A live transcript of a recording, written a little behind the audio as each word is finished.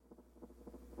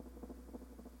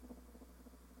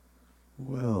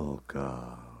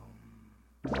Welcome.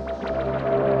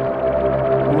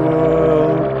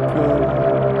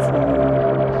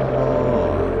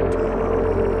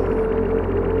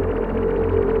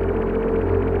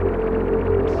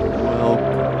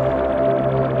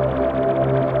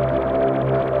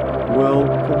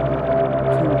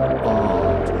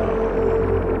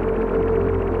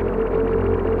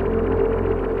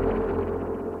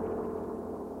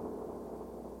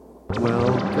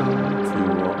 Welcome to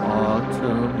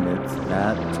autumn, it's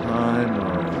that time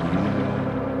of year.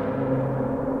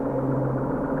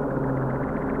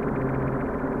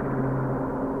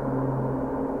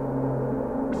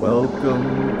 Welcome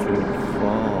to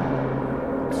fall,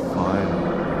 it's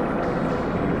finally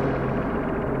here.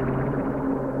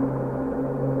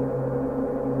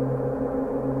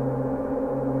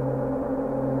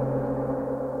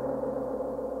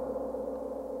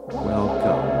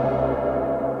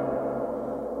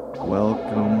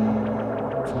 Welcome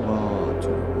to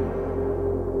autumn.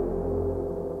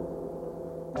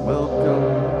 Welcome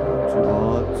to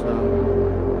autumn.